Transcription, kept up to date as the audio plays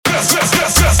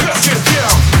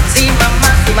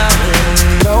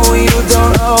No, you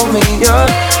don't owe me your.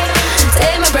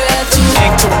 Take my breath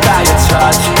away. Goodbye, your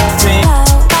touch me.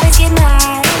 Bodies get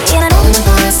mad, and I know we're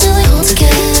gonna still hold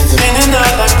together. In and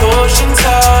out like ocean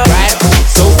tide. Right,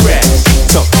 so red,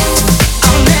 so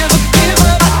I'll never give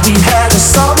up. We had a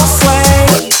summer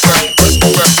flame. Keep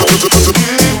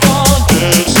on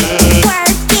dancing.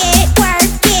 Work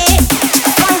it,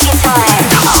 funky for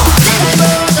it.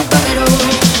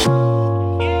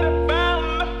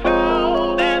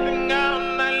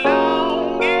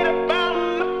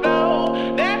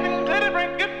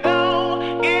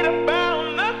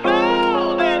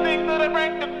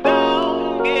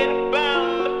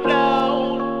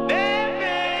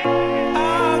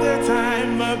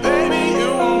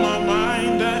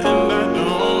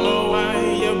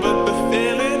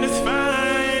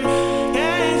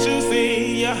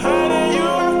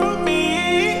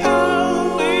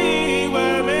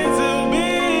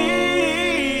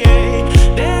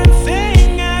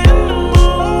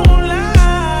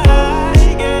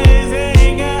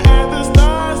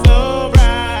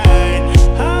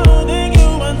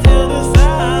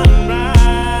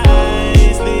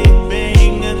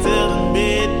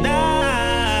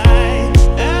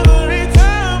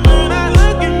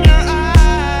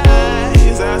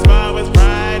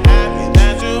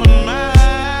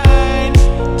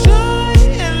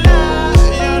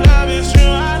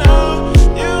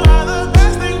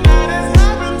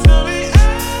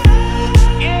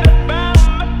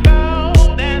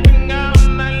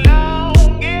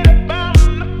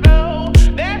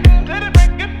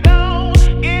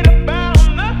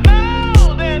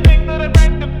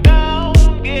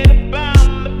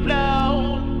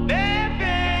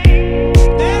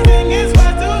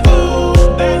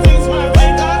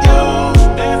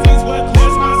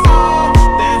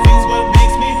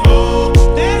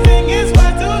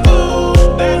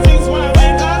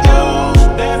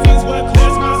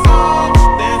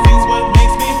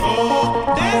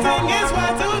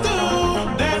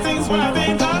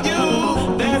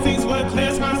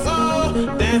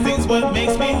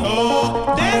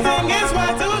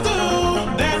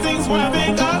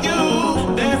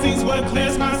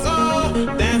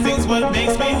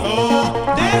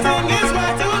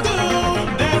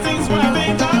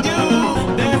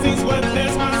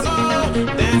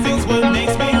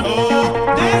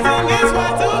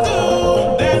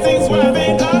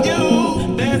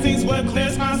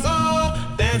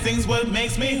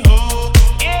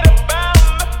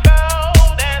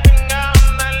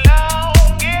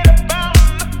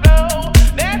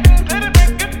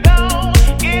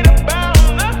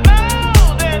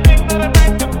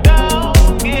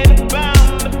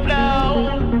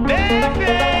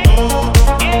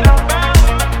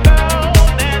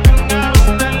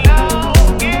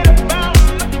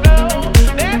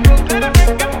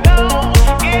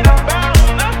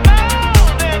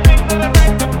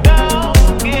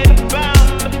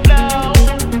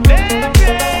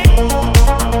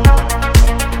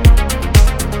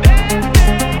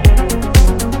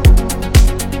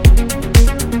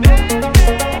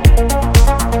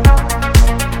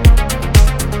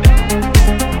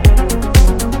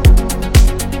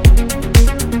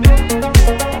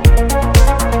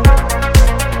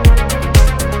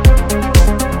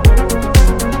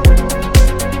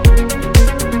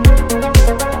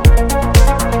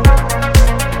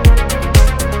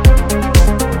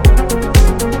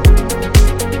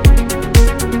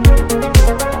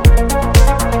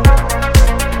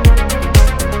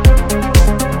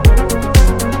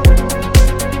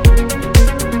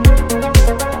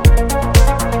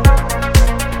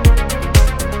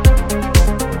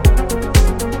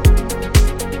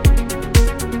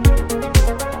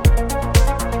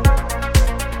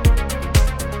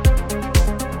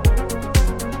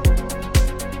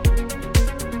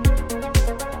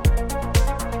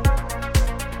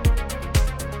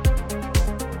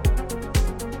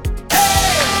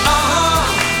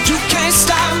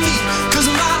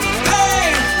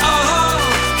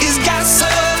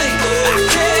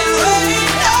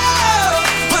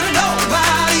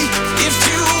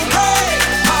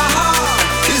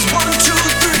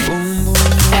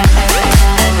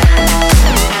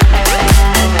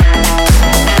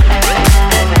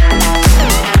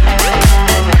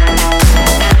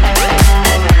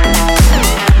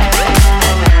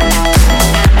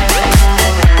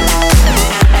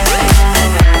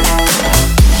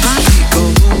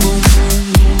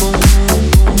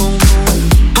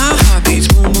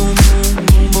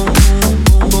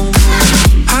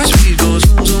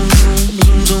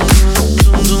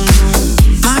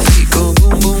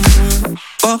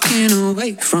 walking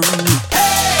away from me.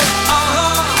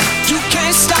 Hey,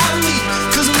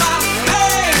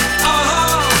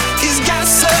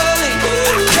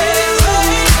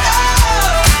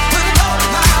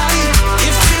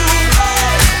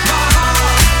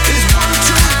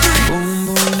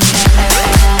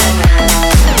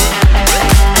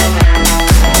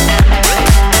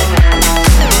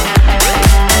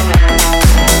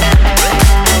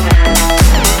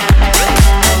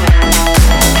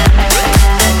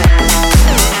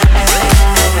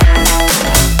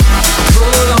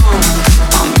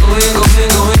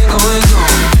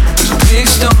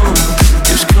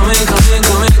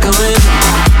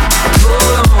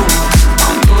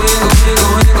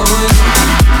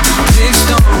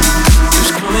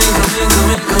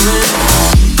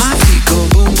 My feet go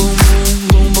boom boom boom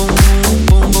boom boom boom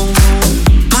boom boom.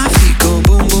 My feet go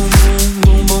boom boom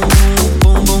boom boom boom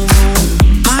boom boom.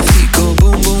 My feet go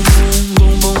boom boom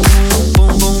boom boom boom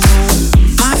boom boom.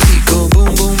 My feet go boom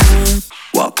boom boom.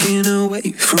 Walking away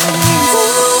from you.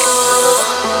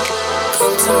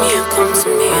 Come to me, come to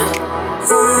me.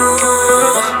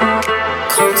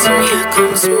 Come to me,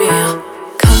 come to me.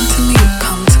 Come to me,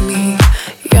 come to me.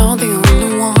 You're the only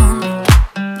one.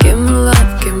 Give me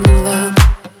love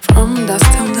from dusk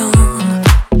till dawn.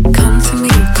 Come to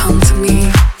me,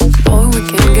 boy, we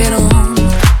can get on.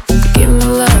 Give me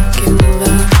love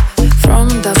from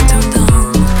dusk till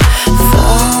dawn.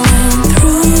 Falling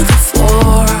through the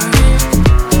floor,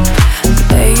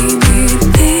 baby,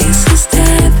 this is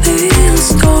devil's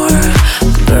door.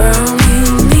 Burning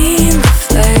in the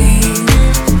flame,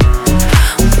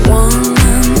 one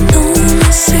and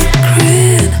only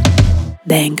secret.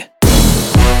 Dang.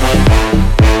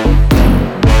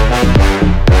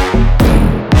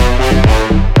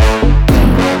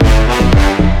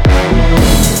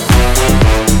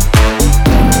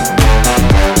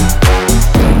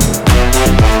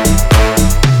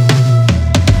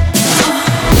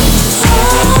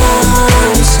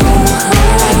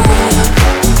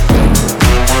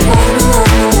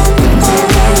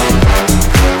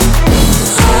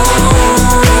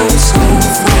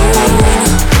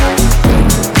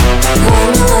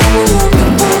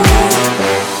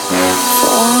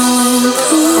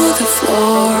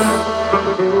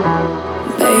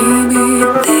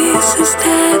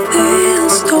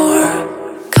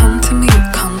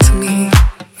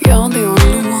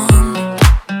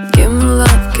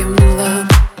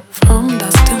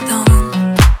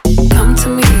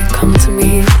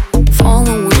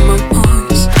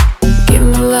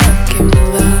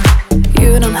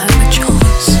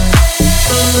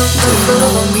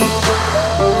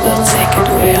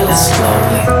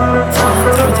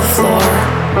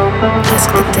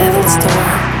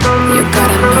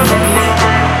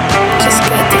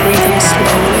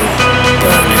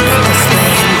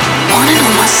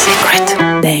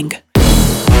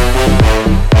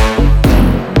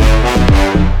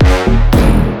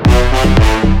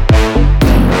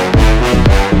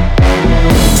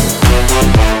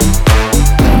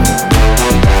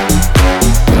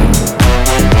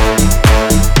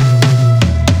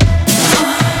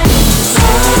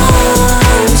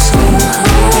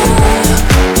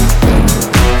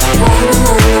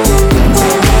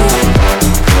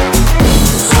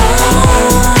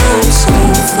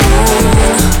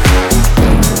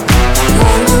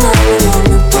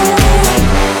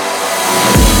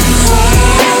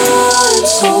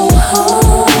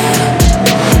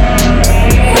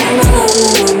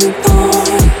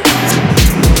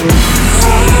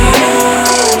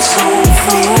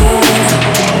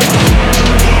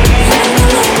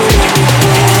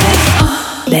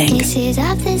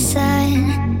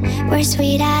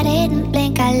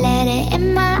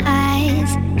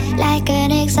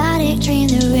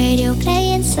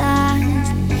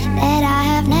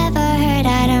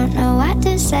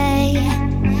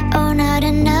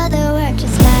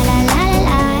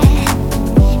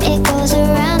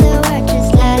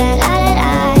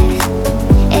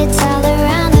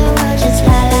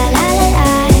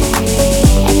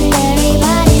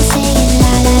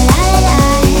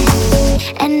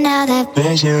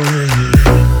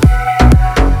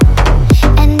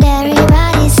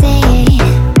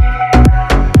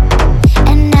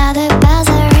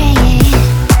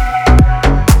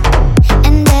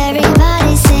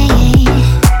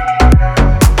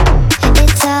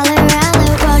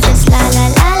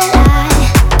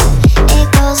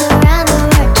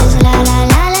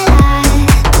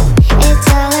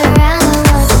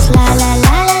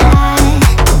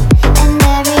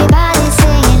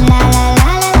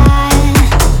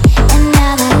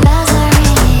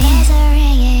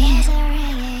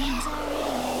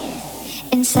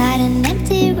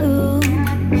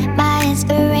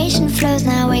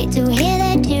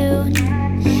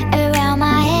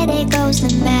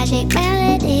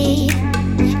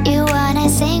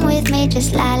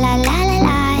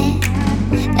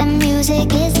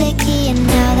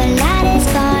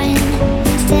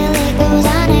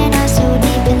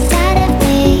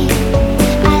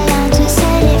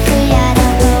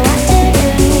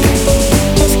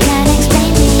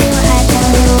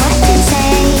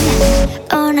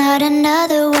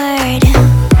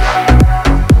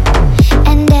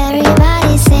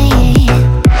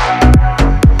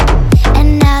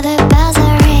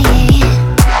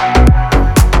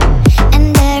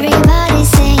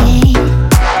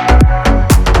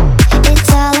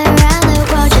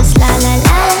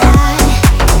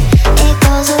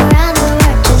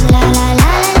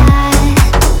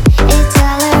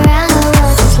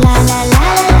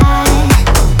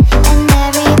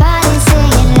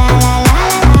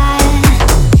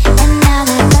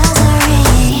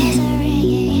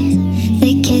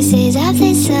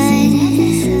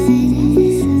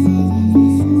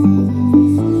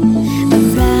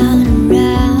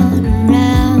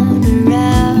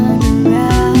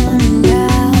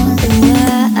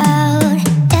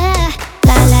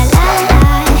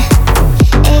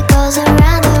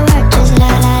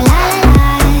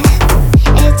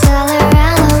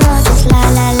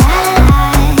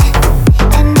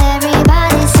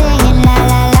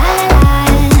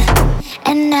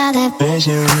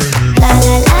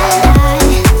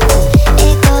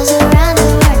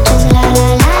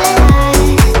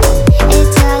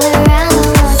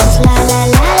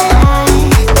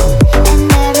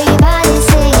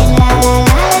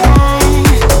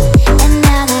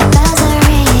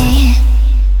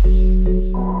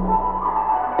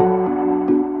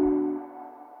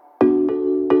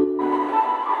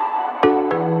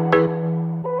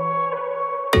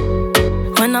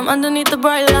 When I'm underneath the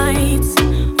bright lights,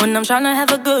 when I'm tryna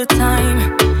have a good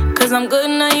time, 'cause I'm good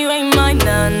now, you ain't mine,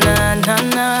 nah, nah, nah,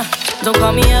 nah. Don't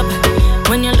call me up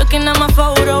when you're looking at my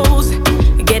photos,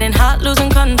 getting hot,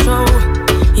 losing control.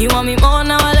 You want me more,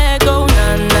 now I let go,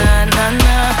 nah, nah, nah,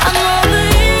 nah. I'm over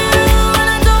you and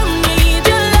I don't need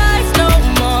your lies no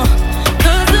more,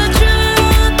 'cause the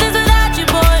truth is without you,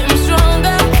 boy, I'm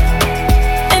stronger.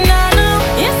 And I know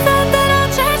you said that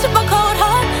I'll change up a cold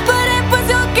heart, but it was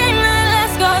your game that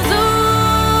last, 'cause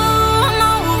ooh, I'm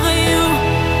over you.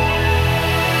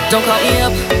 Don't call me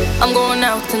up, I'm going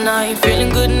out tonight, feeling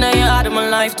good now you're out of my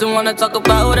life. Don't wanna talk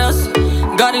about us,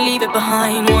 gotta leave it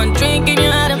behind. One drink and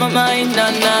you're out of my mind,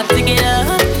 nah, nah, to get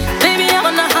up. Baby, I'm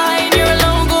on the high and you're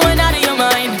alone, going out of your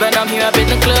mind. But I'm here up in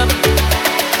the club,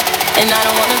 and I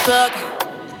don't wanna talk,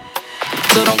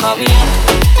 so don't call me up.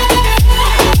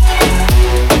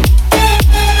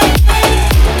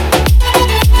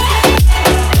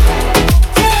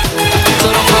 So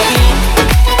don't call me up.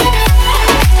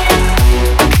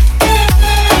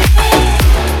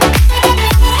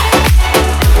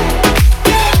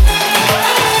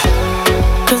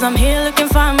 'Cause I'm here looking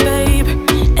fine, babe,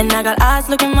 and I got eyes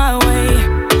looking my way,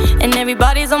 and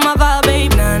everybody's on my vibe,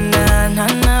 babe, nah, nah,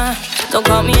 nah, nah. Don't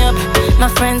call me up, my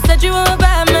friend said you were a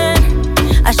bad man,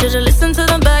 I should've listened to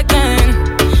them back then,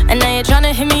 and now you're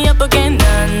tryna hit me up again,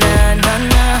 nah, nah, nah,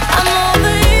 nah. I'm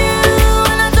over you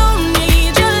and I don't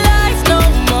need your lies no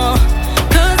more,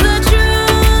 'cause the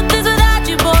truth is without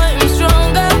you, boy, I'm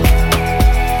stronger.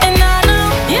 And I know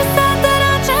you said that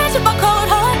I'll change up a cold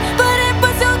heart, but it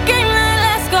was your game that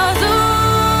last, 'cause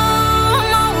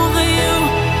ooh, I'm over you.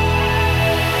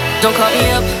 Don't call me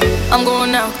up, I'm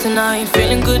going out tonight,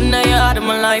 feeling good now you're out of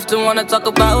my life. Don't wanna talk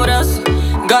about us,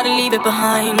 gotta leave it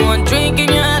behind. One drink and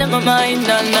you're out of my mind,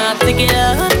 nah, nah, to get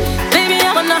up. Baby,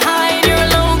 I'm on the high and you're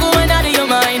alone, going out of your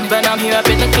mind. But I'm here up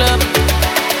in the club,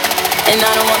 and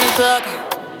I don't wanna talk,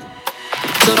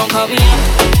 so don't call me up.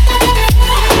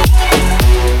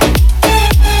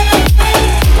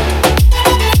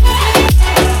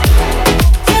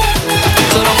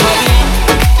 So don't call me up.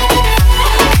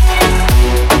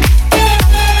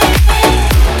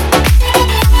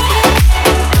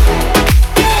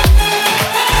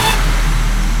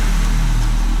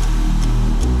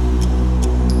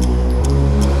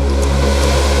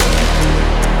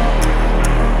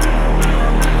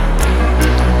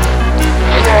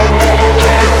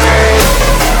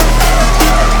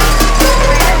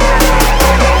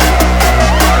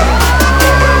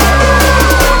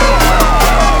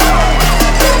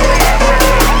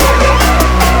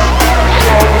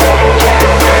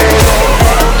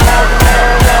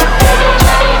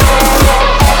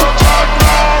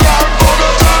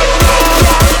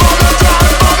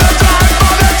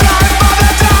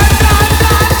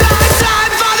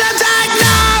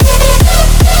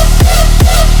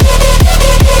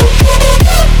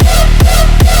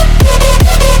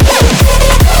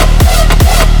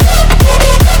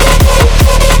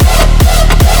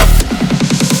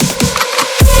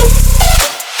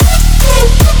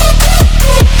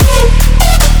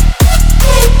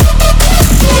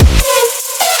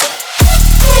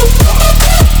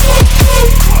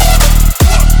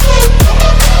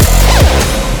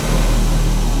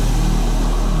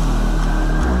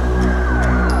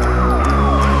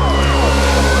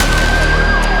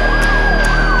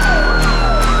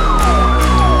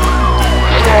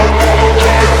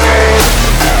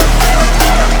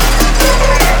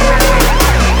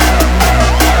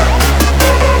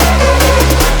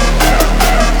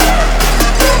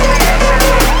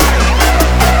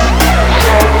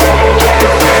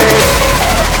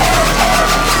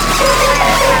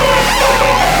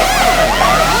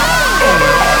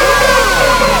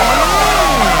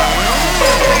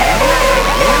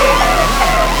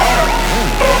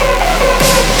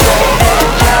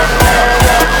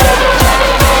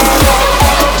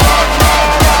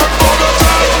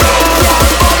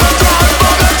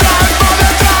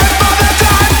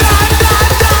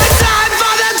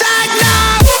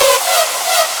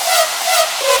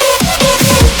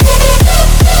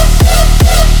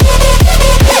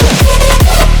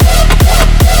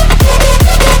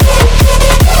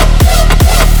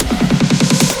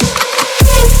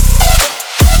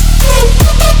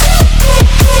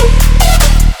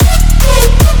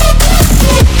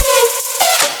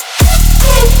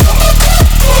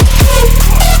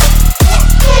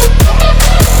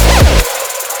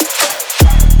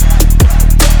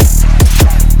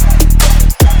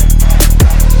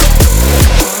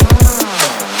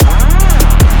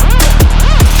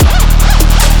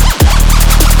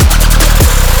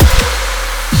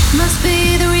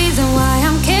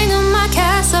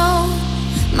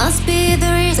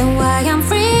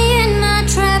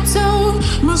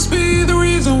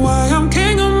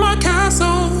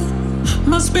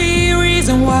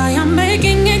 reason why I'm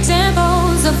making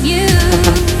examples of you.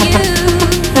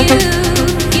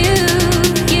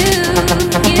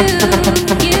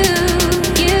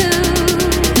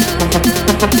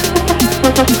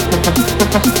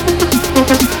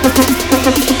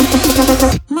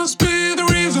 Must be the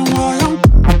reason why I'm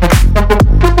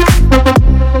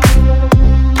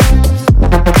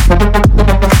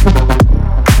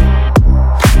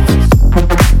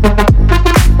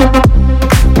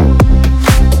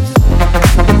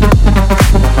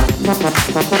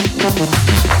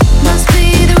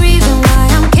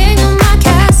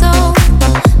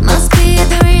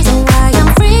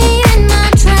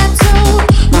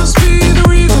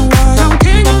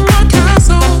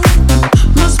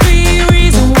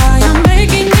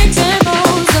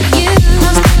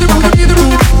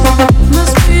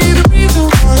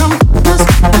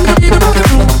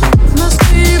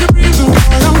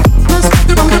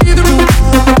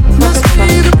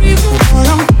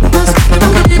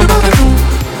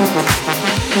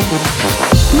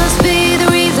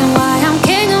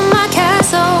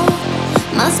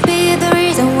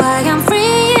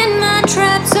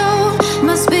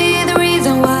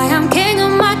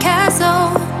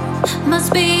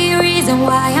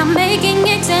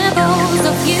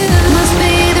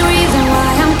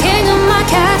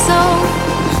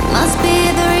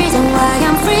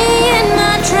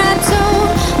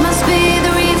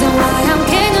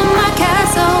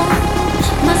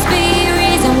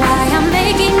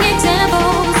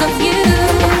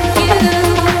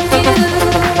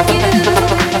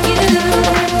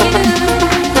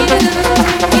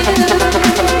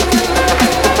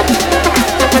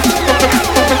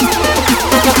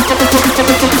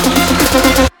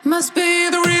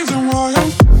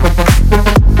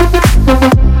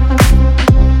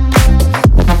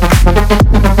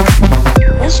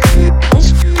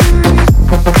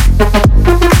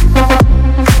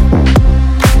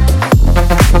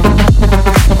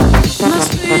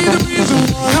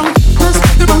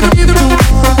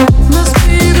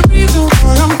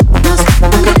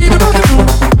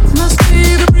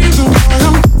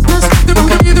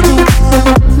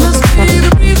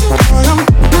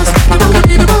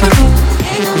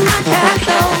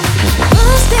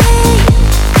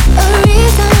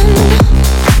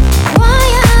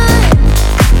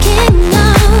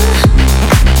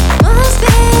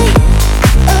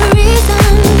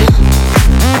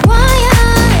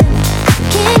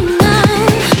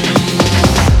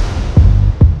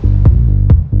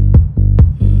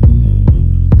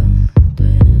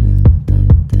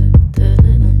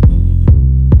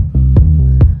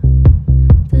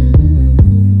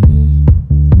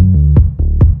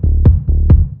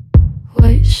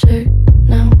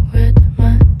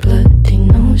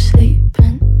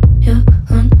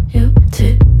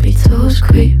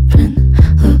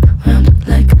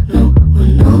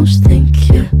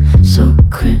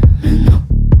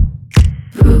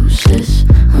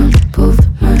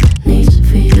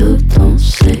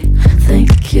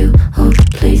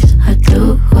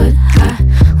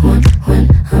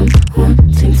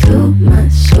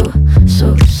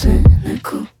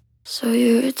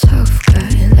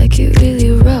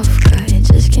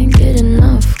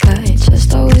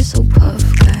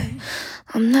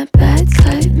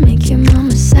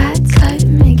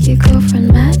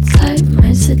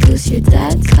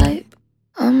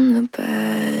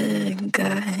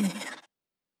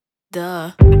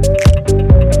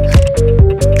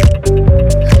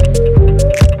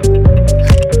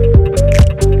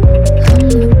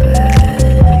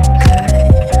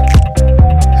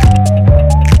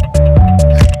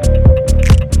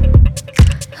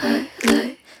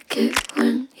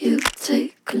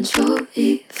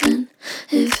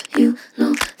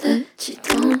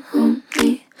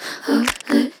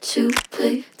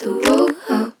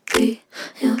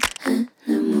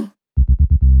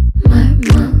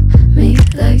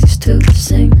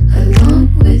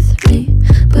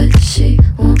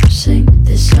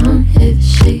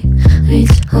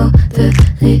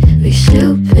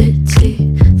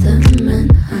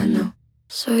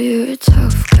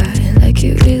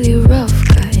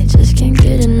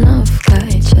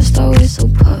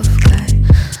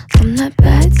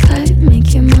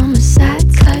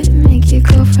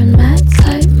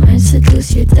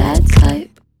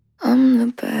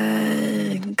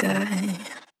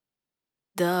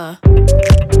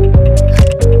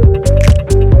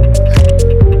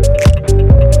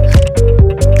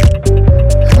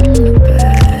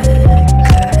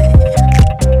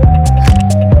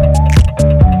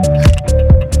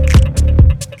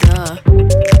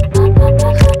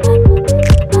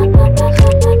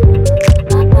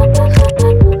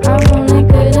I'm only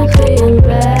good at being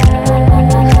bad.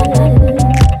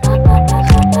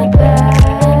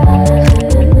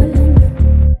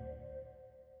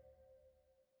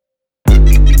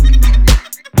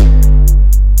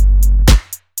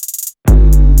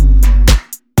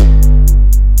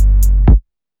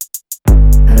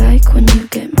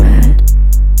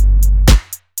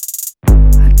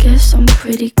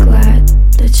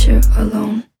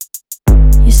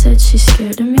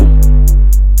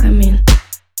 I mean,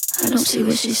 I don't see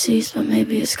what she sees, but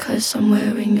maybe it's 'cause I'm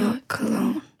wearing your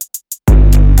cologne.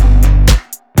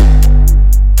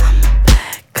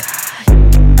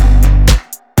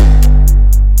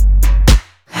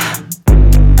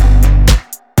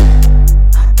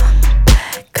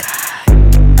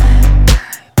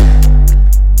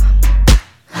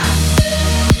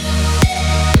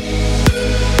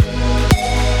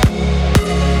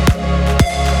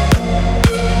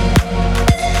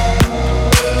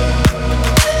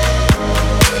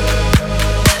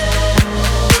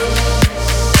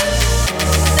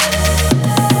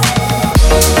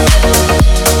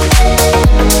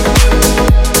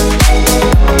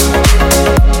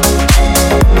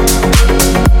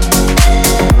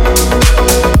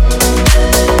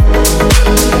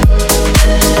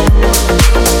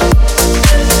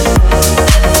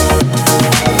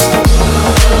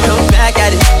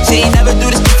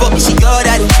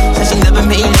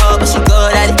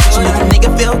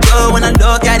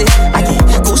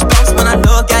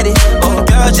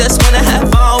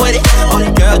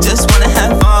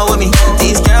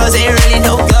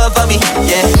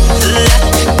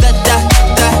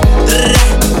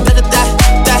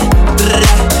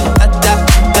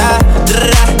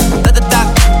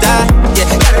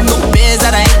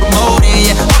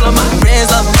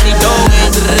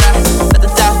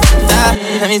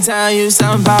 Tell you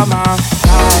something about my life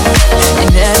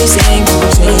and every single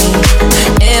dream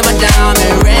and my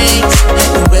diamond rings.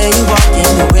 The way you walking,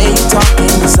 the way you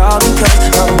talking, it's all because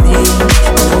of me.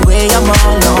 And the way I'm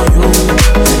all on you,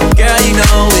 girl, you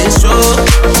know it's true.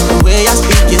 The way I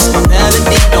speak is my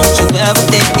melody. Don't you ever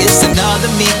think it's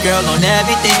another me, girl, on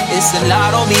everything. It's a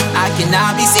lot on me. I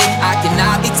cannot be sick, I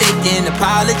cannot be taking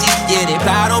apologies. Yeah, they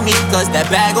proud on me, 'cause that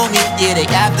bag on me. Yeah, they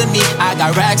after me. I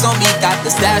got racks on me, got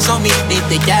the stash on me.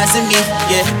 They gassing me,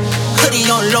 yeah. Hoodie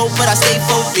on low, but I stay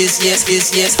focused. Yes,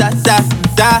 yes, yes. Da da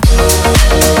da.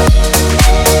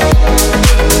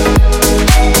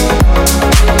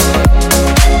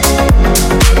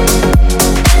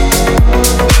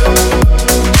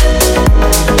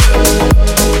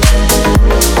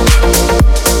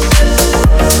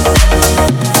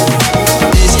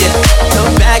 This yeah,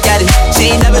 look back at it.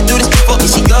 She ain't never do this before, but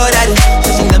she good at it.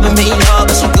 She never made love,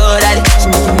 but she good at it. She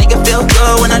make a nigga feel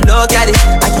good when I look at it.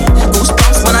 I get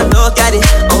goosebumps when I look at it.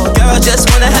 Oh, girl, just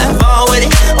wanna have fun with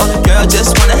it. Oh, the girl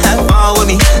just wanna have fun with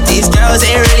me. These girls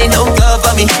ain't really no good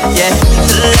for me. Yeah.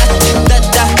 Da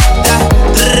da da da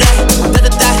da da da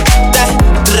da da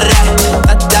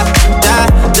da da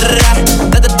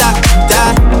da da da.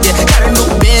 Yeah, got a new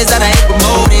biz that I ain't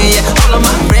promoting. Yeah, all of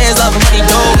my friends love money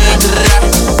knowing.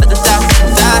 Da da da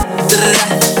da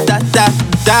da da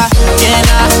da. Can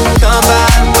I come by?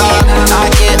 I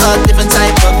get a different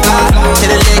type of vibe.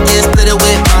 Hit a lick and split it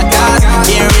with my guys.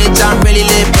 Getting rich, I'm really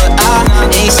lit, but I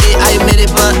ain't shit, I admit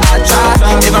it, but I try.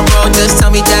 If I'm wrong, just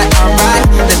tell me that I'm right.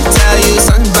 Let me tell you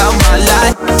something about my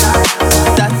life.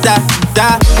 Da da da.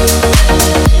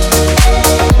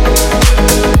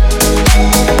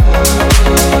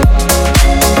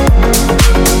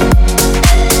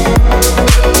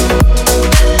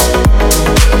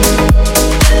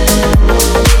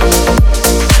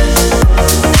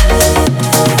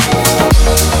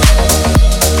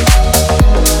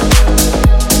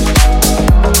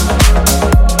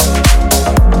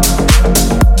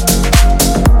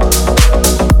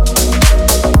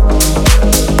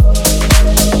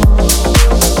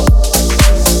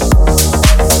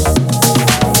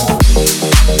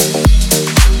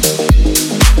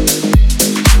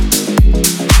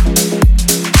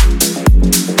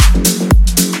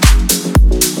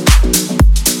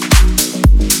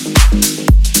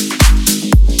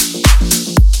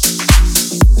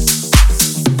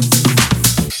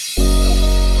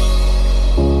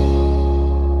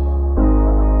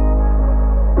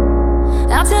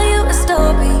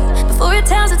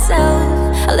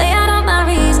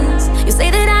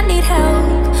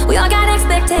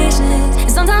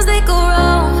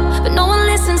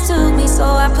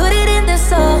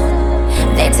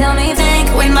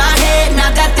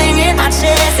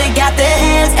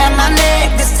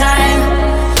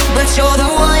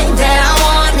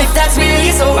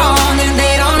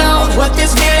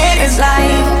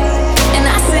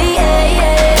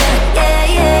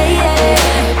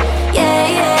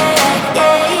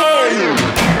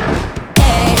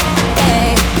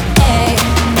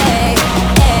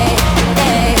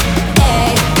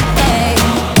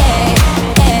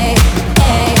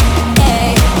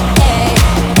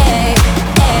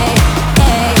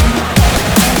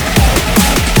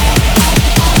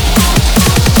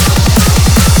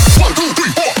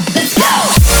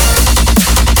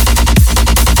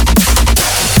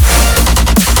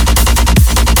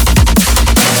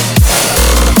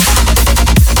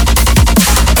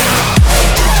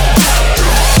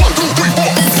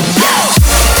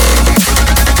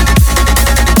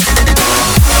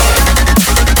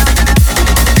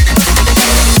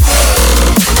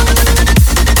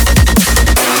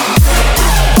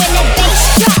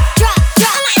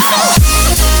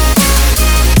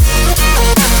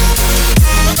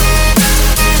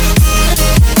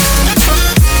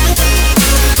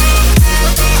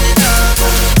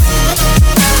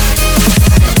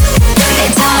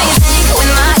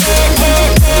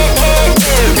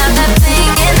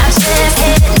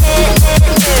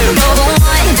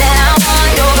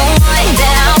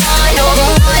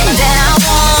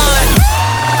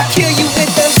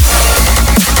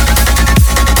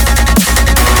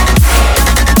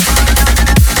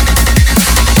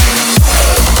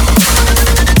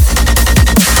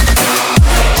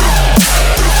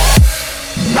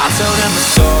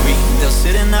 story, they'll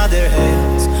sit and nod their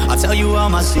heads. I'll tell you all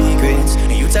my secrets,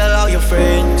 and you tell all your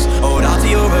friends. Hold on to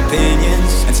your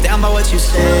opinions, and stand by what you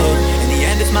said. In the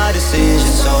end it's my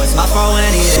decision, so it's my fault when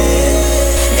it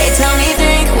ends. They tell me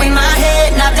think with my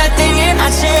head, not that thing in my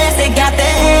chest. They got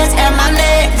their hands at my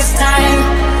neck this time,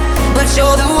 but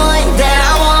you're the one that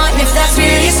I want. If that's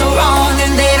really so wrong,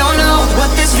 then they don't know what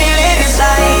this feeling is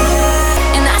like.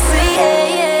 And I say yeah,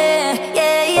 yeah,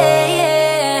 yeah,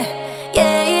 yeah, yeah,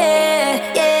 yeah, yeah,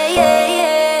 yeah, yeah,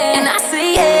 yeah. And I say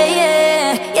yeah,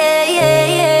 yeah, yeah, yeah,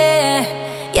 yeah,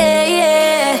 yeah,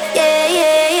 yeah, yeah,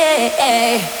 yeah, yeah,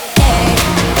 yeah.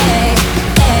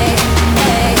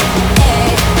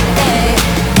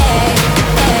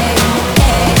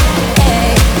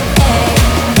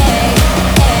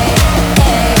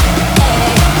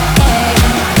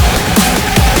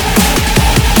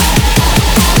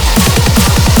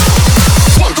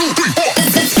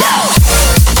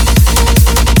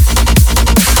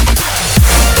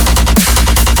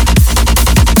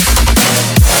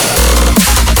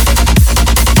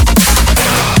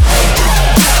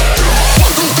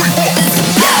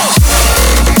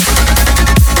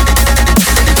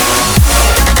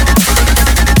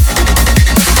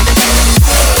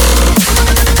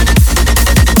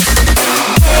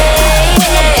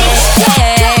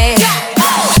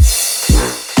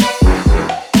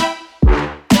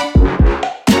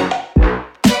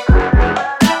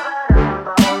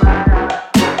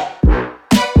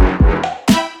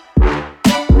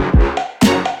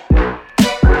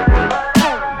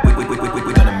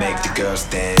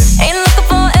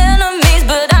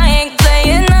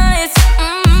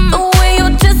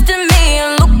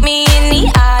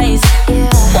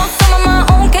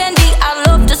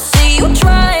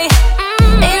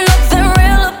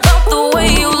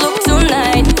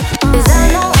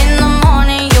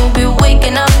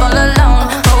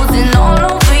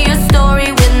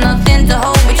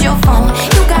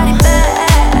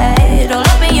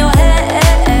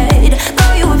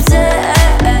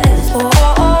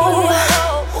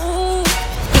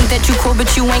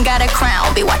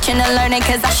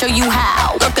 Cause I show you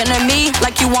how. Looking at me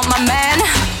like you want my man.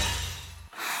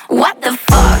 What the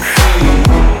fuck?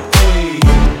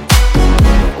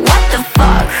 What the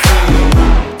fuck?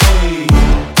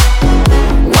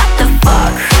 What the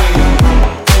fuck?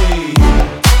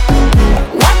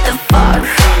 What the fuck?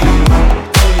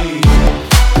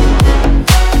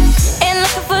 Ain't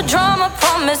looking for drama,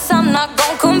 promise I'm not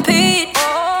gon' compete.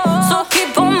 So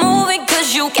keep on moving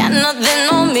cause you got nothing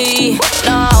on me.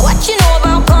 Nah, what you know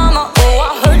about karma?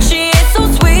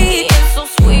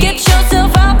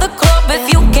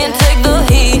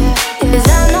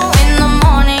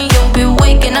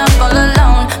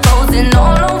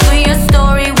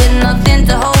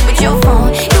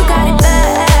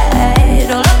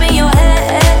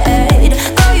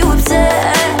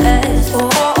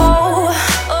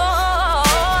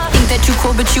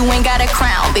 But you ain't got a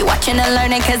crown. Be watching and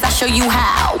learning cause I show you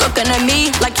how. Looking at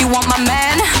me like you want my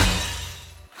man.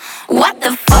 What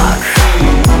the fuck?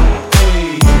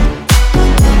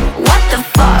 What the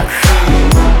fuck?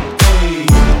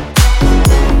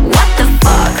 What the fuck? What the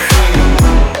fuck?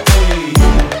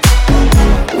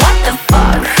 What the fuck? What the fuck?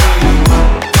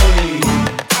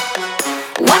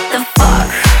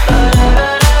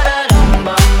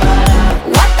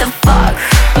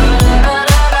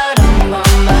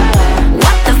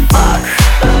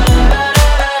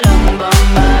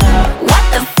 What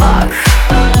the fuck?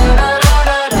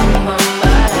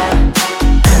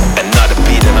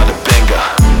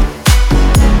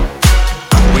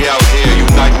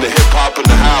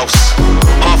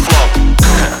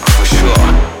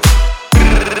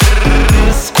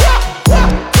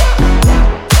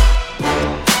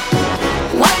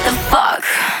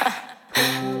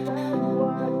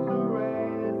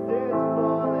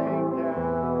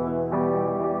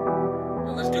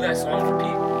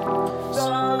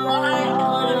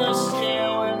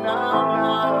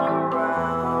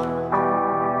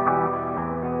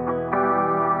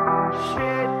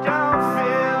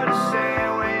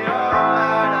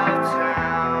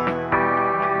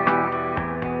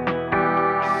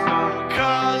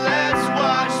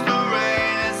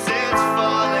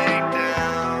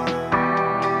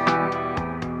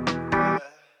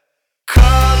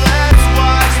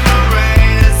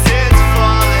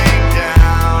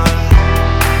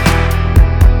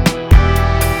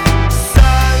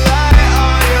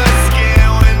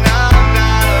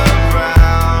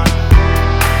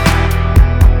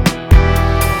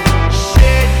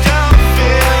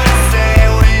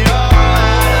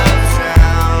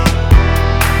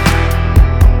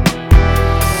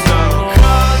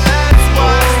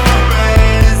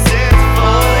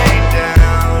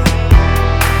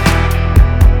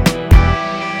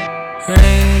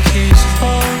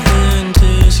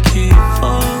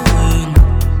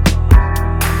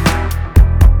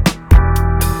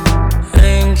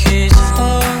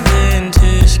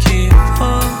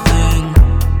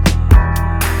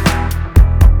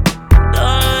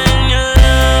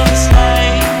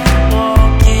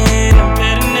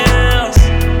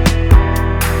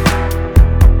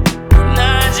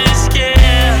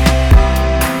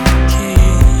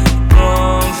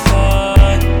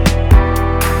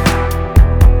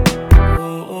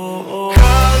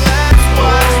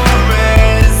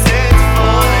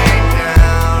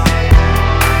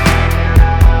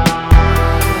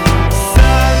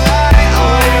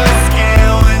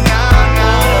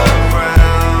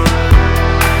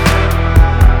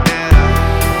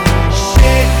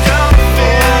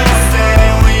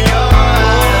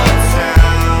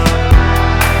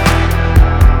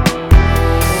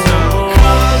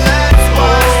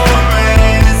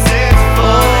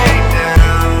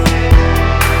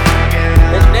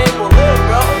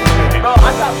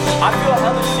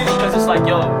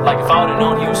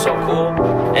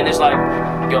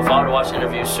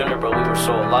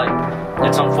 like,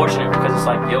 it's unfortunate because it's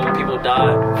like, yo, when people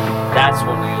die, that's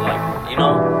when you like, you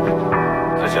know,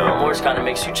 because your remorse kind of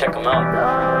makes you check them out.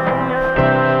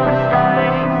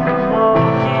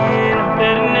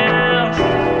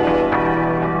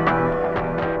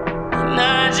 And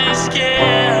I just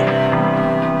can't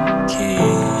keep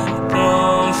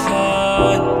on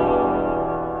fighting.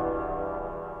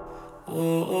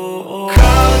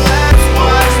 Girl, let's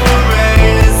watch the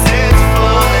rain as it's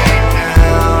falling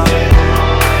down.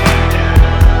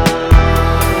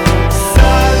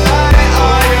 Sunlight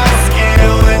on your skin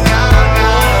when I'm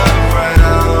not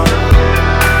around.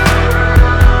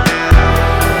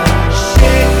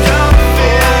 Shit don't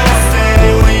feel the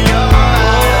same when you're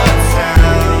out of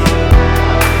town.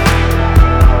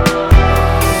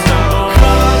 So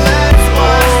come, let's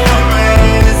watch the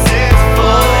rain as it's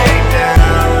falling down.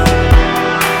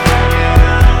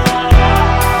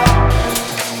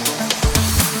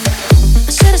 I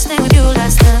should've stayed with you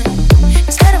last night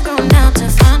instead of going out to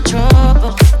find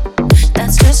trouble.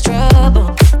 That's just trouble.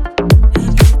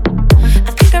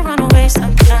 I think I run away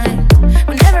sometimes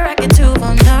whenever I get too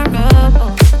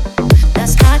vulnerable.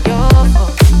 That's not your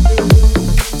fault.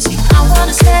 See, I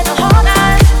wanna stay the whole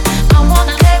night. I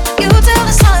wanna lay with you till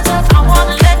the sun's up. I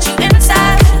wanna let you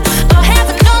inside. Oh,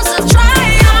 heaven knows I've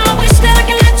tried. I wish that I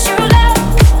could let you love.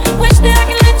 Wish that I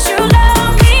could let you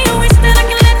love me. Wish that I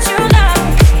could let you love.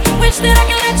 Wish that I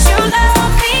could let you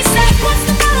love me. Say, what's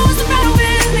the matter? What's the matter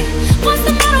with me? What's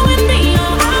the matter with me?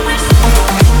 Oh, I wish.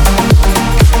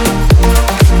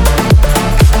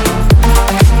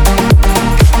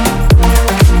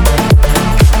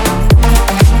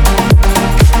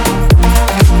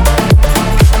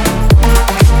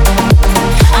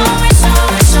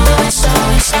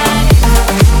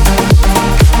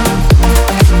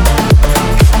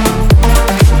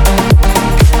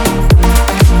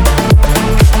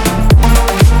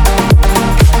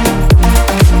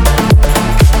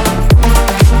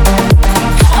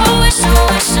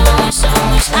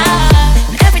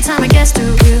 Every time it gets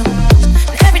too real,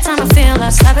 every time I feel I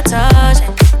sabotage it,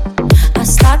 I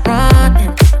start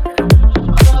running.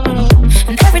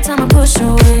 And every time I push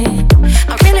away,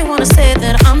 I really wanna say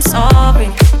that I'm sorry,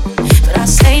 but I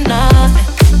say nothing.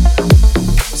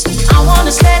 I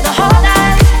wanna stay the whole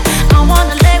night. I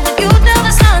wanna lay with you till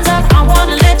the sun's up. I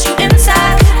wanna let you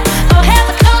inside. Oh,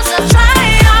 heaven knows I've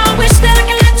tried. I wish that I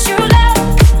could let you love.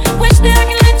 Wish that I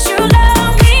could let you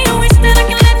love me. Wish that I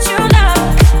could let you love.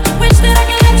 Wish that I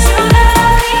could let you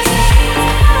love me.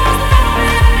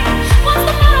 What's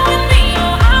the matter with me?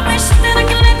 Oh, I wish that I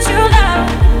could let you love.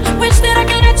 Wish that I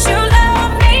could let you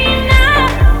love me now.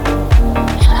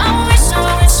 I wish, I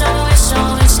wish, I wish, I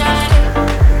wish I wish,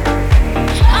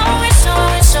 I wish, I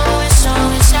wish, I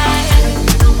wish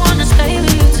I wanna stay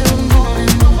with you till the morning.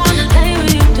 I wanna lay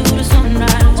with you through the sunrise.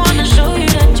 I wanna show you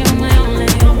that you're my only.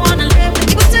 I wanna live with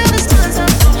you till the sun's up.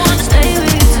 I wanna stay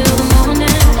with you till the morning.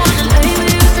 I wanna lay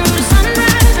with you through the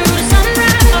sunrise, through the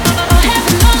sunrise. Oh,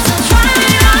 heaven knows I'm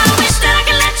trying. I wish that I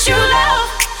could let you love.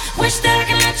 Wish that I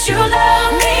could let you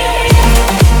love me.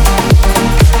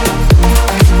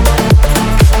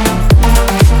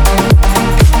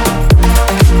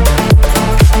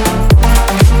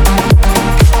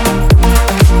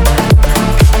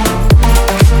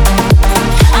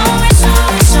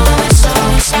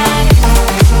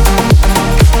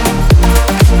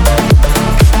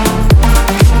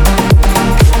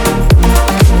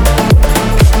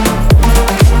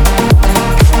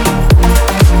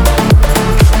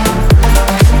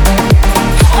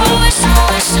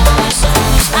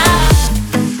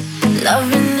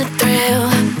 Loving the thrill,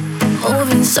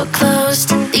 moving so close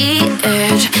to the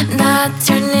edge, not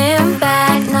turning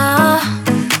back now.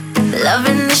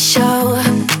 Loving the show,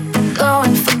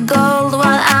 going for gold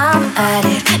while I'm at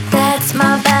it. That's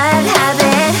my bad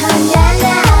habit.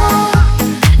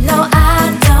 No,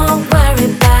 I don't worry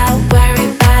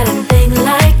about a thing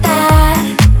like that.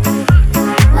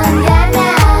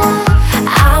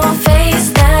 I won't face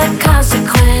that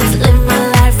consequence. Live my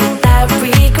life without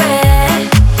regret.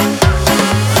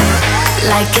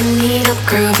 Like a needle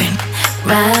grooving,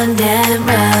 round and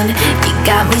round. You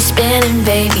got me spinning,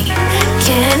 baby.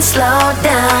 Can't slow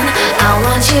down. I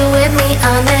want you with me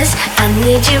on this. I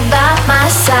need you by my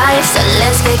side. So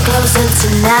let's get closer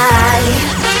tonight.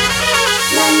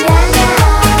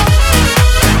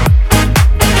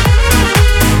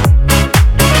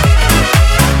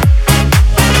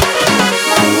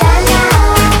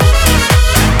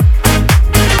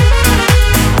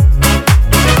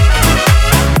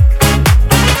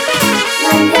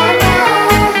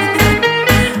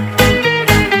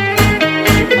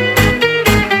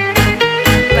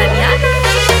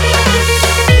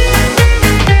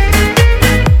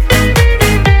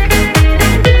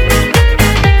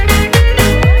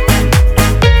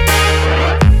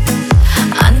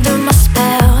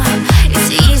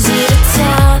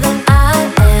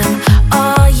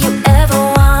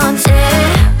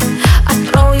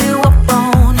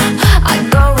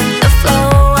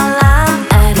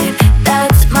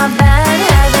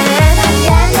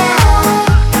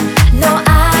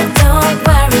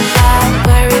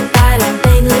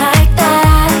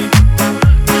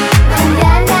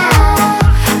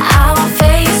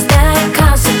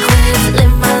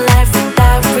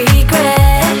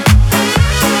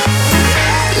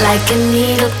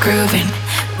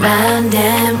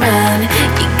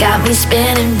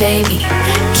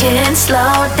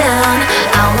 slow down.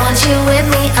 I want you with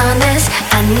me on this.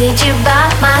 I need you by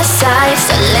my side.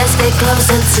 So let's get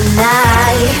closer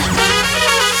tonight.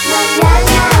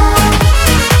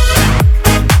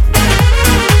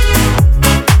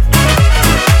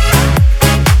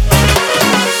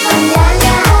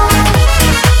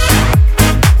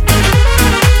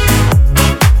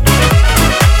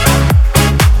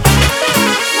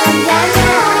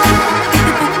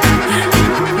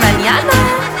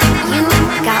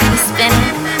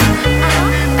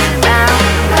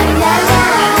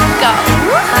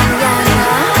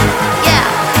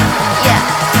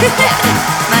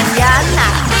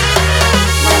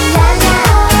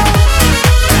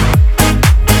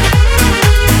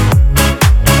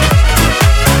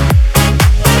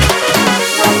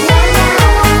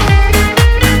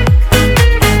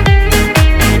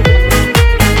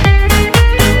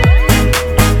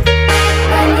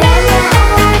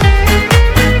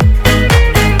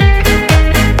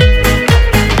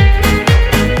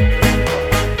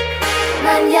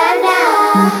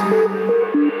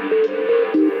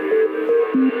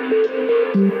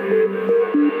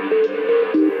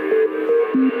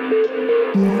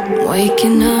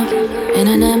 Waking up in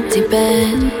an empty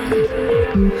bed,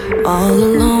 all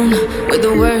alone with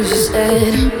the words you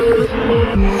said.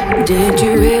 Did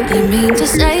you really mean to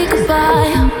say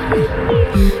goodbye?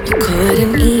 You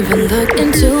couldn't even look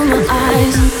into my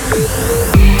eyes.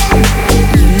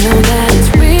 You know that it's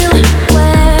real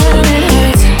when it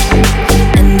hurts,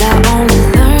 and I only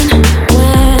learn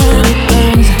when it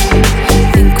burns.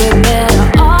 Think we're better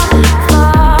off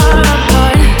far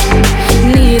apart.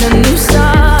 Need a new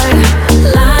start,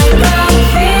 like a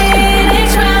phoenix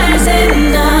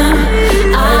rising up.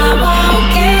 I won't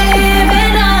give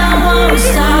and I won't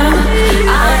stop.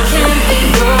 I can't be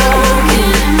broken.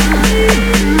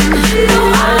 No,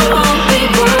 I won't be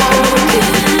broken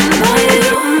by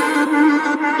you.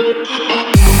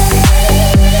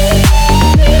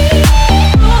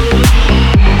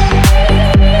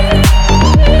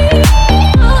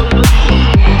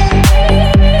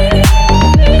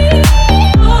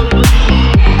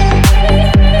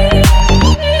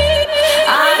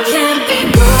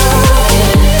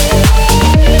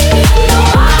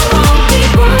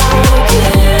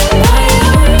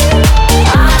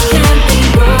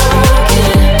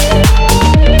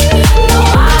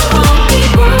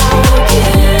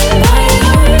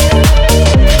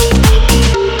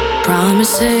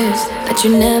 Promises that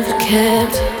you never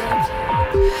kept,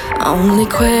 only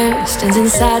questions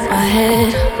inside my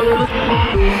head.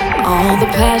 All the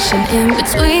passion in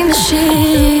between the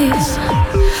sheets.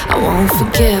 I won't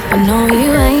forget, but no,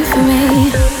 you ain't for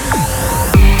me.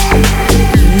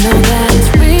 You know that it's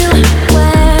real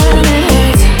when it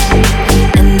hurts,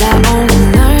 and I only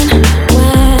learn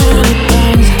when it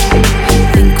burns.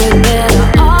 Think we're better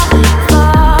off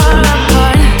far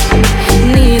apart.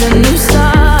 Need a new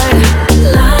start,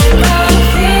 like a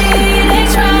phoenix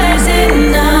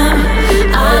rising up.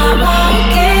 I won't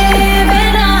give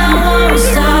and I won't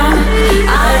stop.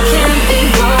 I can't be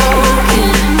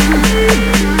broken.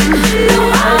 No,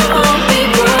 I won't be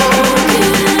broken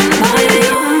by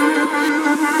you.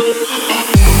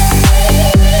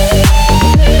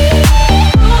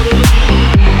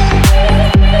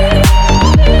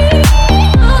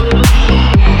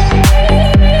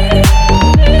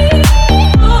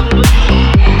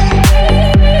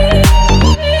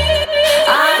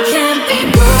 I can't be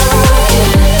broken.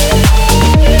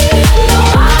 No,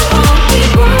 I won't be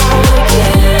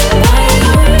broken by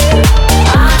you.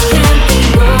 I can't be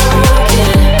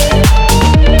broken.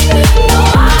 No,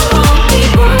 I won't be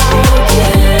broken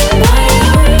by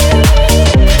you.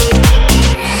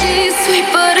 She's sweet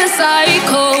but a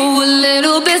psycho, a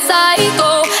little bit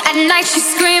psycho. At night she's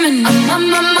screaming, I'm on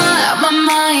my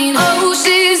mind. Oh,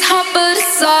 she's hot but a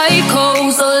psycho,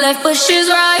 so left but she's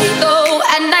right though.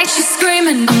 At night she's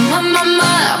screaming, I'm on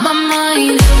my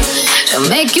mind. She'll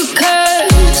make you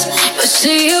curse, but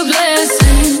she a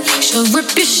blessing. She'll rip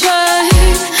your shirt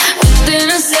within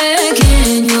a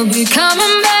second. You'll be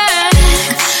coming back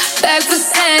for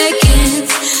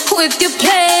seconds with your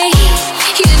play.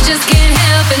 You just can't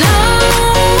help it.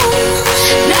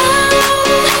 No,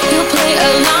 you'll play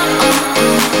along.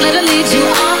 Let her lead you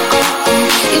on.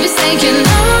 You'll be saying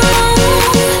no,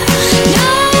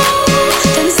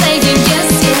 then saying yes,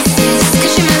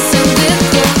 'cause you're messing with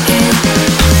your head.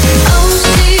 Oh,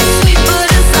 she's sweet but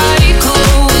a psycho,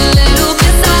 a little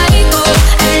bit psycho.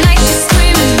 At night she's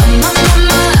screaming, I'm on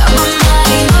my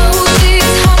mind. Oh,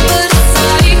 she's hot but a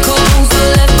psycho, so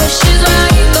left but she's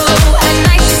right though. At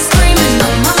night she's screaming,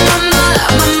 I'm on my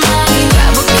mind.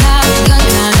 Grab a gun,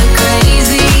 kinda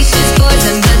crazy. She's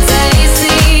poison but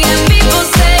tasty, and people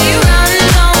say run.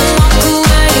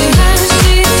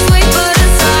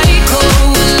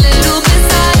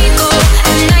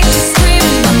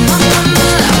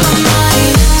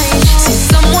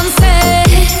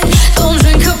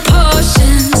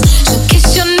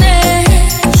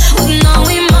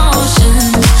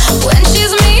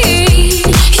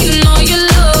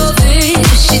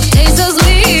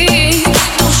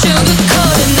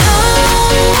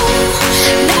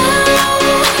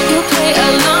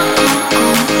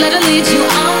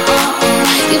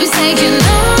 You be saying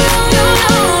no, no,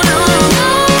 no, no, no.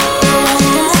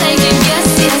 Saying yes,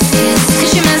 yes, yes,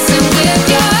 'cause you're messing with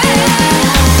your head.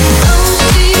 Oh,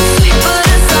 she's sweet but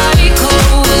a psycho,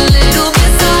 a little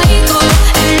bit psycho.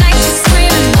 At night she's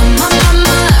screaming, mama,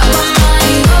 mama, mama.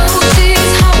 Oh,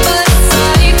 she's hot but a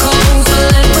psycho, so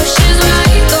let what she's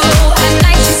right though. At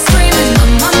night she's screaming,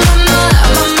 mama, mama,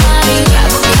 mama.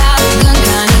 Grab a cow, gun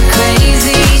kinda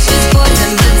crazy. She's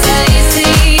poison but tasty.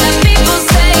 And people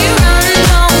say run,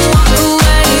 don't walk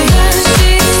away.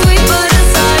 She's sweet but a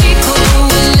psycho,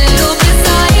 a little bit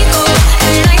psycho.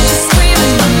 At night she's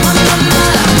screaming, mama, mama,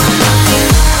 mama.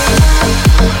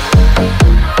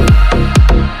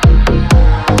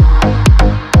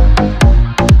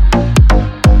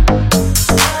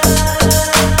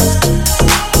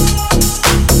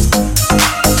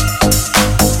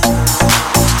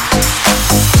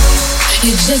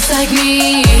 You're just like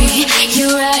me,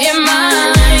 you're out your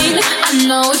mind. I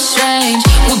know it's strange,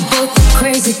 we're both the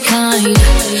crazy kind.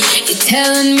 You're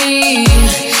telling me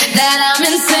that I'm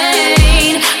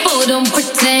insane, but don't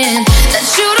pretend that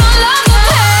you don't love the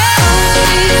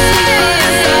pain.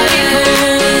 A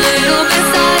little bit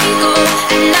psycho,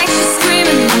 at night she's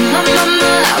screaming, mama,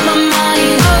 mama, mama.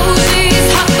 Oh, she's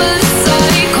hot but a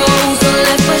psycho, so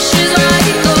let's push she's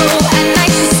right though. At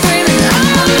night she's screaming,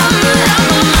 mama, mama,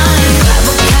 mama. Grab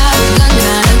a cow, gun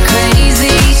kinda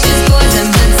crazy. She's poison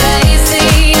but tasty.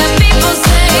 And people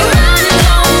say run,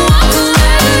 don't walk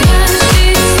away.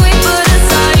 She's sweet but a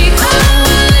psycho,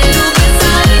 a little bit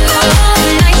psycho.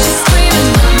 At night she's screaming,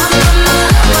 mama, mama,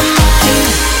 mama.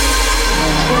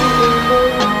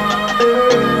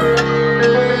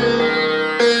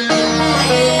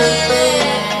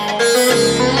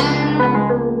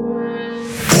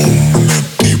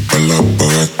 Pala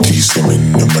pagati se me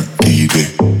namatire.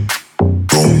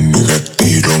 Con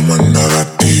negatiro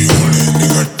managati une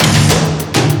negativo.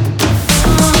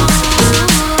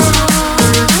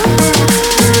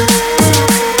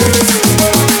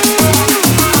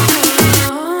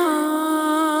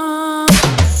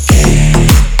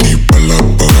 Pala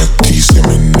pagati se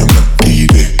me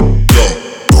namatire.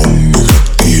 Con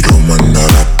negatiro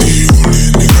managati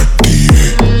une negative.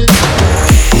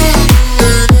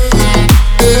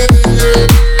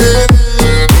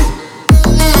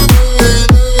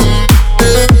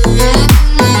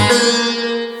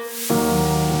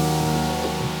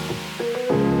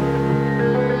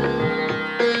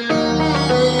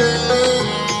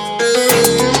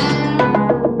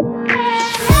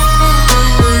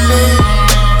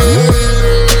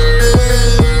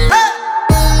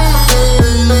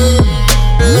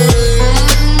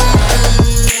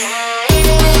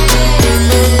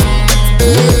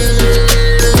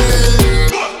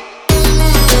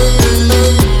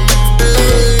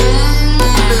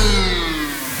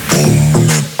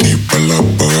 Pala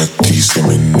pagati se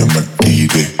me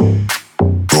namatire.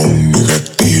 Con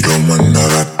negatiro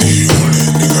managati une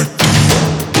negative.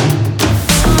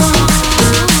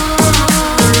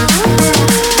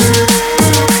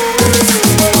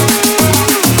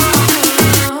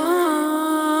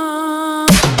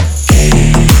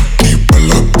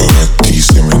 Pala pagati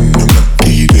se me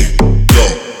namatire.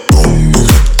 Con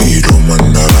negatiro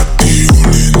managati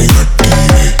une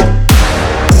negative.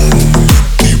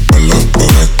 Pala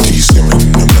pagati se me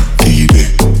namatire.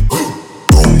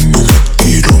 Con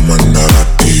negatiro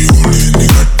managati une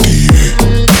negative.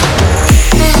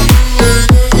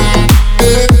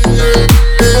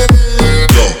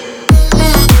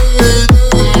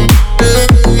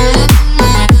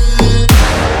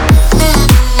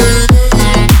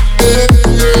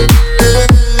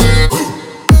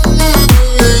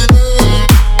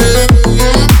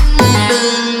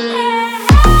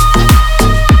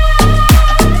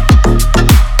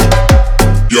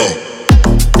 Yo.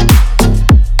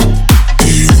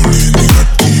 Une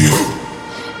negative.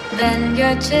 Bend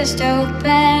your chest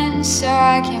open so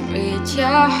I can read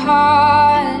your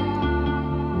heart.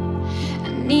 I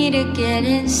need to get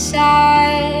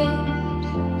inside,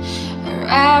 or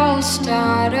I will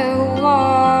start a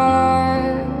war.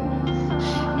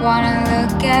 Wanna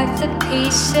look at the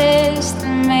pieces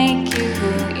that make you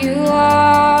who you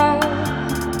are.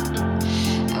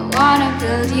 I wanna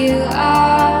build you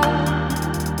up,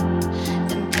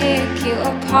 then pick you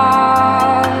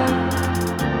apart.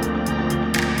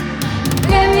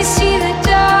 Let me see the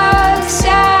dark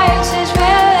sides as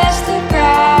well as the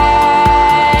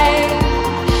bright.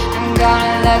 I'm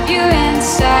gonna love you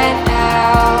inside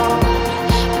out.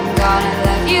 I'm gonna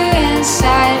love you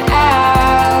inside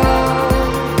out.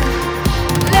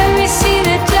 Let me see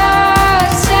the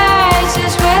dark sides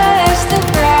as well as the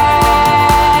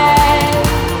bright.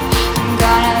 I'm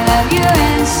gonna love you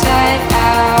inside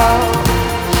out.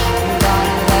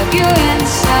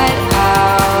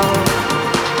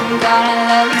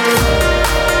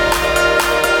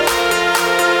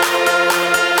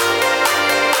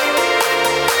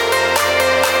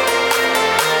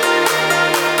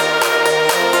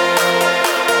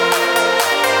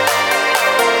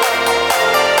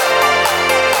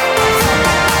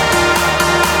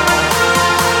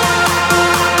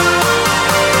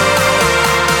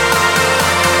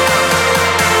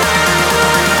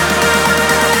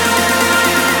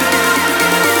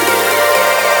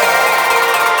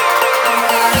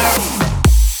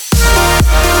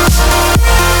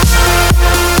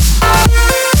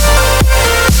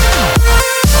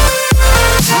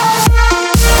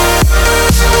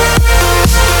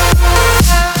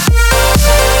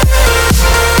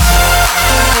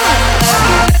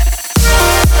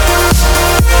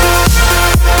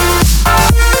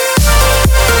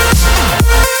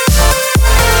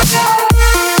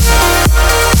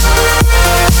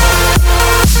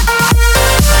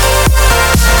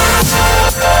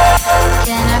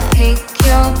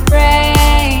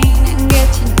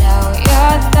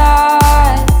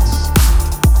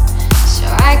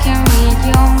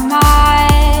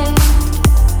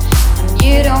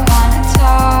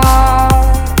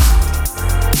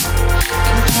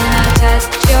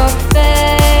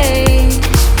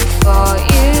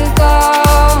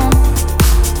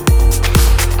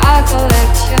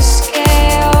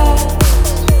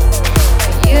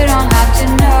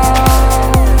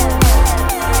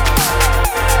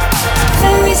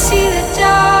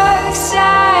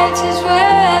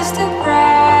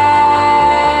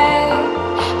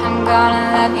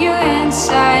 love you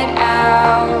inside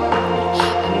out.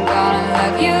 I'm gonna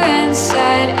love you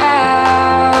inside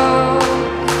out.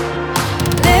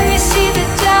 Let me see the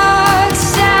dark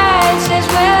sides as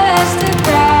well as the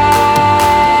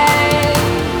bright.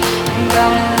 I'm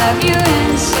gonna love you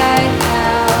inside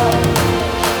out.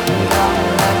 I'm gonna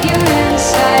love you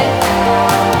inside out.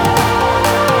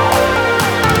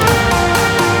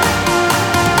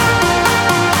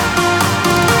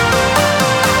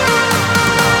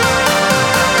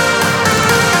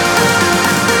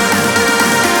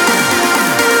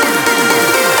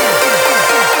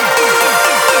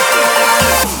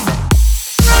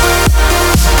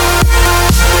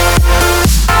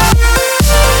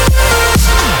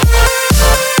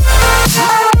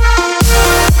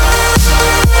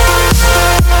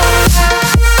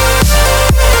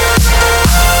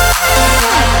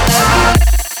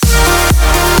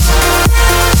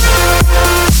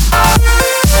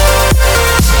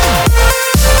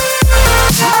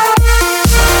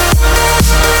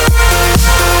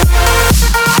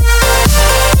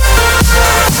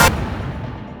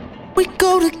 We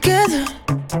go together,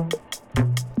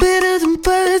 better than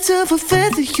birds of a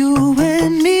feather, you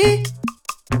and me.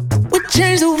 We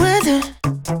change the weather,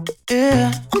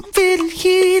 yeah. I'm feeling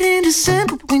heat in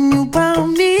December when you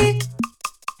found me.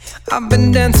 I've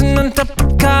been dancing on top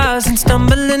of cars and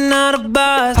stumbling out of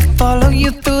bars. I follow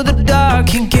you through the dark,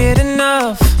 can't get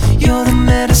enough. You're the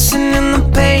medicine and the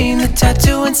pain, the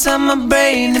tattoo inside my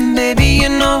brain. And baby, you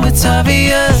know it's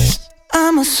obvious,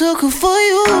 I'm a sucker for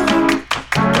you.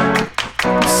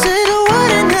 Say the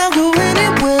word and I'll go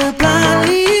anywhere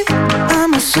blindly.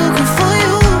 I'm a sucker for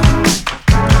you,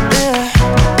 yeah.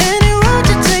 Any road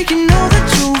you take, you know that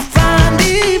you'll find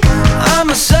me. I'm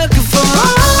a sucker for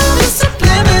all the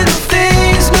subliminal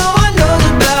things no one knows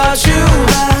about you,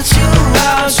 about you,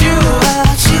 about you,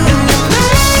 about you. And you're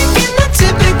making the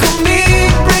typical me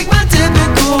break my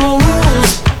typical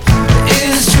rules.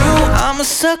 It's true, I'm a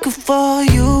sucker for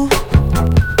you,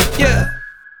 yeah.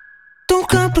 Don't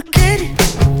complicate it,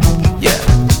 yeah.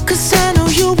 Cause I know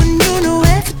you and you know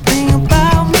everything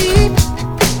about me.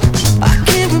 I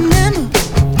can't remember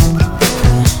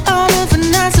all of the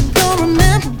nights I don't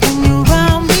remember when you're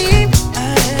around me.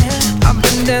 I've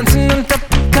been dancing on top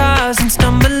of cars and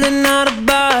stumbling out of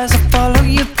bars. I follow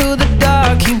you through the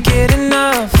dark, can't get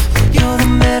enough. You're the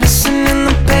medicine and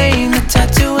the pain, the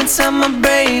tattoo inside my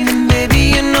brain. And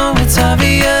baby, you know it's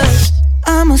obvious,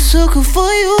 I'm a sucker for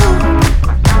you.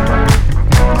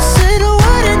 Say the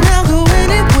word and I'll go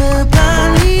anywhere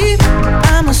blindly.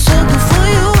 I'm a sucker for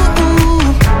you,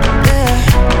 yeah.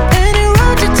 Any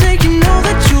road you take, you know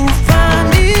that you'll find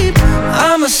me.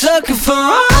 I'm a sucker for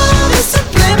all the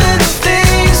subliminal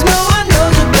things no one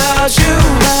knows about you,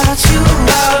 about you,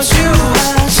 about you,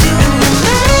 about you. And you're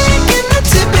making the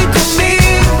typical me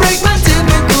break my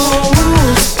typical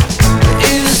rules.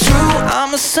 It's true,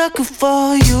 I'm a sucker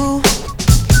for you,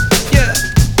 yeah.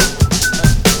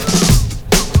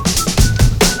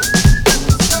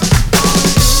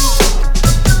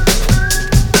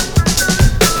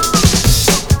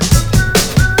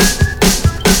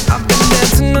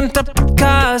 On top of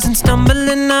cars and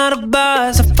stumbling out of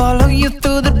bars. I follow you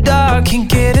through the dark, can't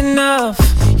get enough.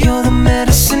 You're the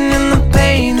medicine and the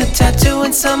pain, the tattoo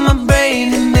inside my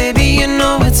brain. And baby, you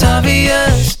know it's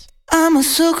obvious, I'm a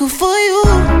sucker for you,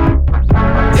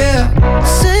 yeah.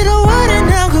 Say the word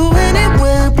and I'll go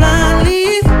anywhere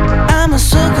blindly. I'm a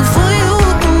sucker for you,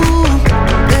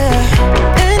 yeah.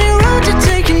 Any road you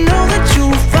take, you know that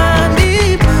you'll find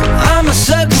me. I'm a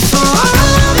sucker for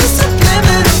all the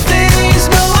subliminal things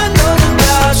no one knows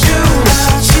about you,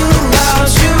 about you, about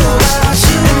you, about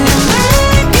you. And you're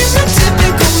making the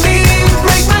typical me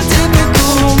break my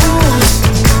typical rules.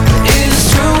 It's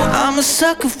true, I'm a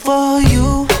sucker for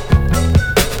you.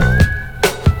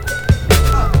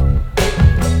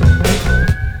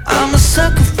 I'm a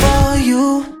sucker for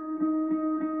you.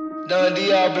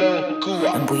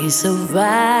 And we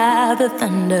survive the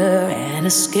thunder and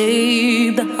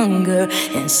escape the hunger.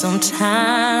 And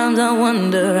sometimes I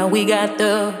wonder how we got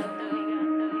there.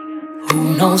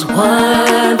 Who knows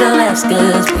what they'll ask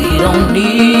us? We don't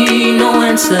need no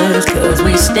answers, cause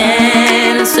we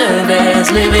stand and serve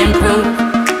as living proof.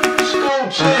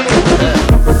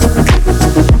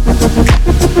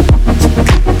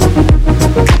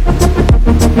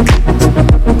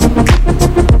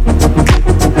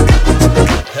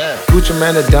 Gucci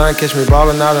man a dime, catch me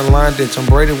ballin' out in London. Tom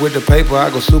Brady with the paper, I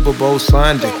go Super Bowl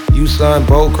Sunday. You son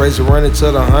Bo, crazy running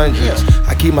to the hundreds.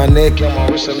 I keep my neck on my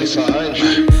wrist at least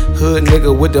 100. Hood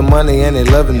nigga with the money and they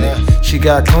loving it. She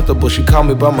got comfortable, she called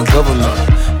me by my government.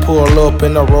 Pull up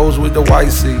in the Rolls with the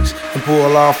white seats and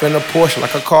pull off in a Porsche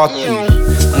like a car thief.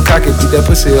 I'm cocky, beat that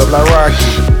pussy up like Rocky.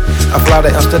 I fly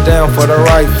to Amsterdam for the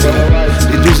right fee.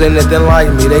 These dudes ain't nothing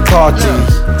like me, they caught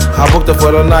these. I booked her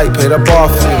for the night, paid a bar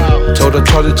fee. Told her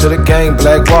charge it to the gang,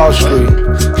 Black Wall Street.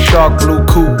 Shark blue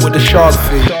coupe with the shark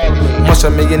feet. Once a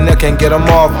millionaire can't get them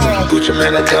off me. Gucci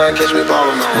man at time, catch me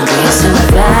ballin'. We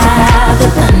survive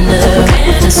the thunder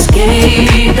and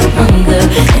escape the hunger.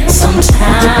 And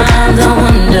sometimes I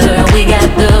wonder we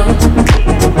got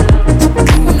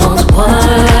who knows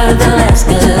what they'll ask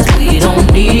us. We don't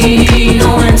need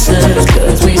no answers,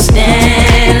 cause we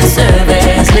stand and serve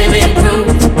as living proof.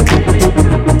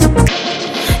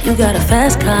 You got a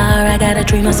fast car, I got a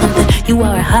dream of something. You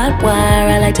are a hot wire,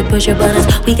 I like to push your buttons.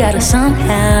 We gotta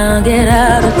somehow get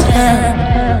out of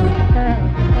town.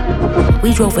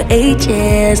 We drove for 8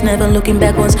 years, never looking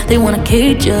backwards. They wanna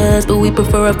cage us, but we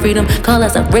prefer our freedom. Call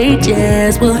us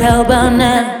outrageous, well how about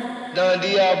now?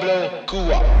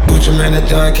 Gucci man at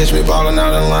done, catch me ballin'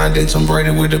 out in London. Tom Brady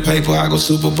with the paper, I go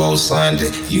Super Bowl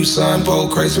Sunday. You son,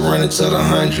 bold, crazy, running to the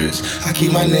hundreds. I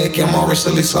keep my neck and my wrist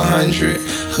at least 100.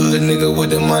 Hood nigga with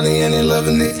the money and they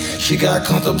loving it. She got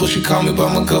comfortable, she called me by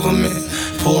my government.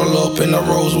 Pull up in the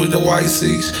Rolls with the white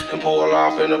seats, and pull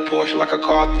off in a Porsche like a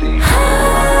car thief.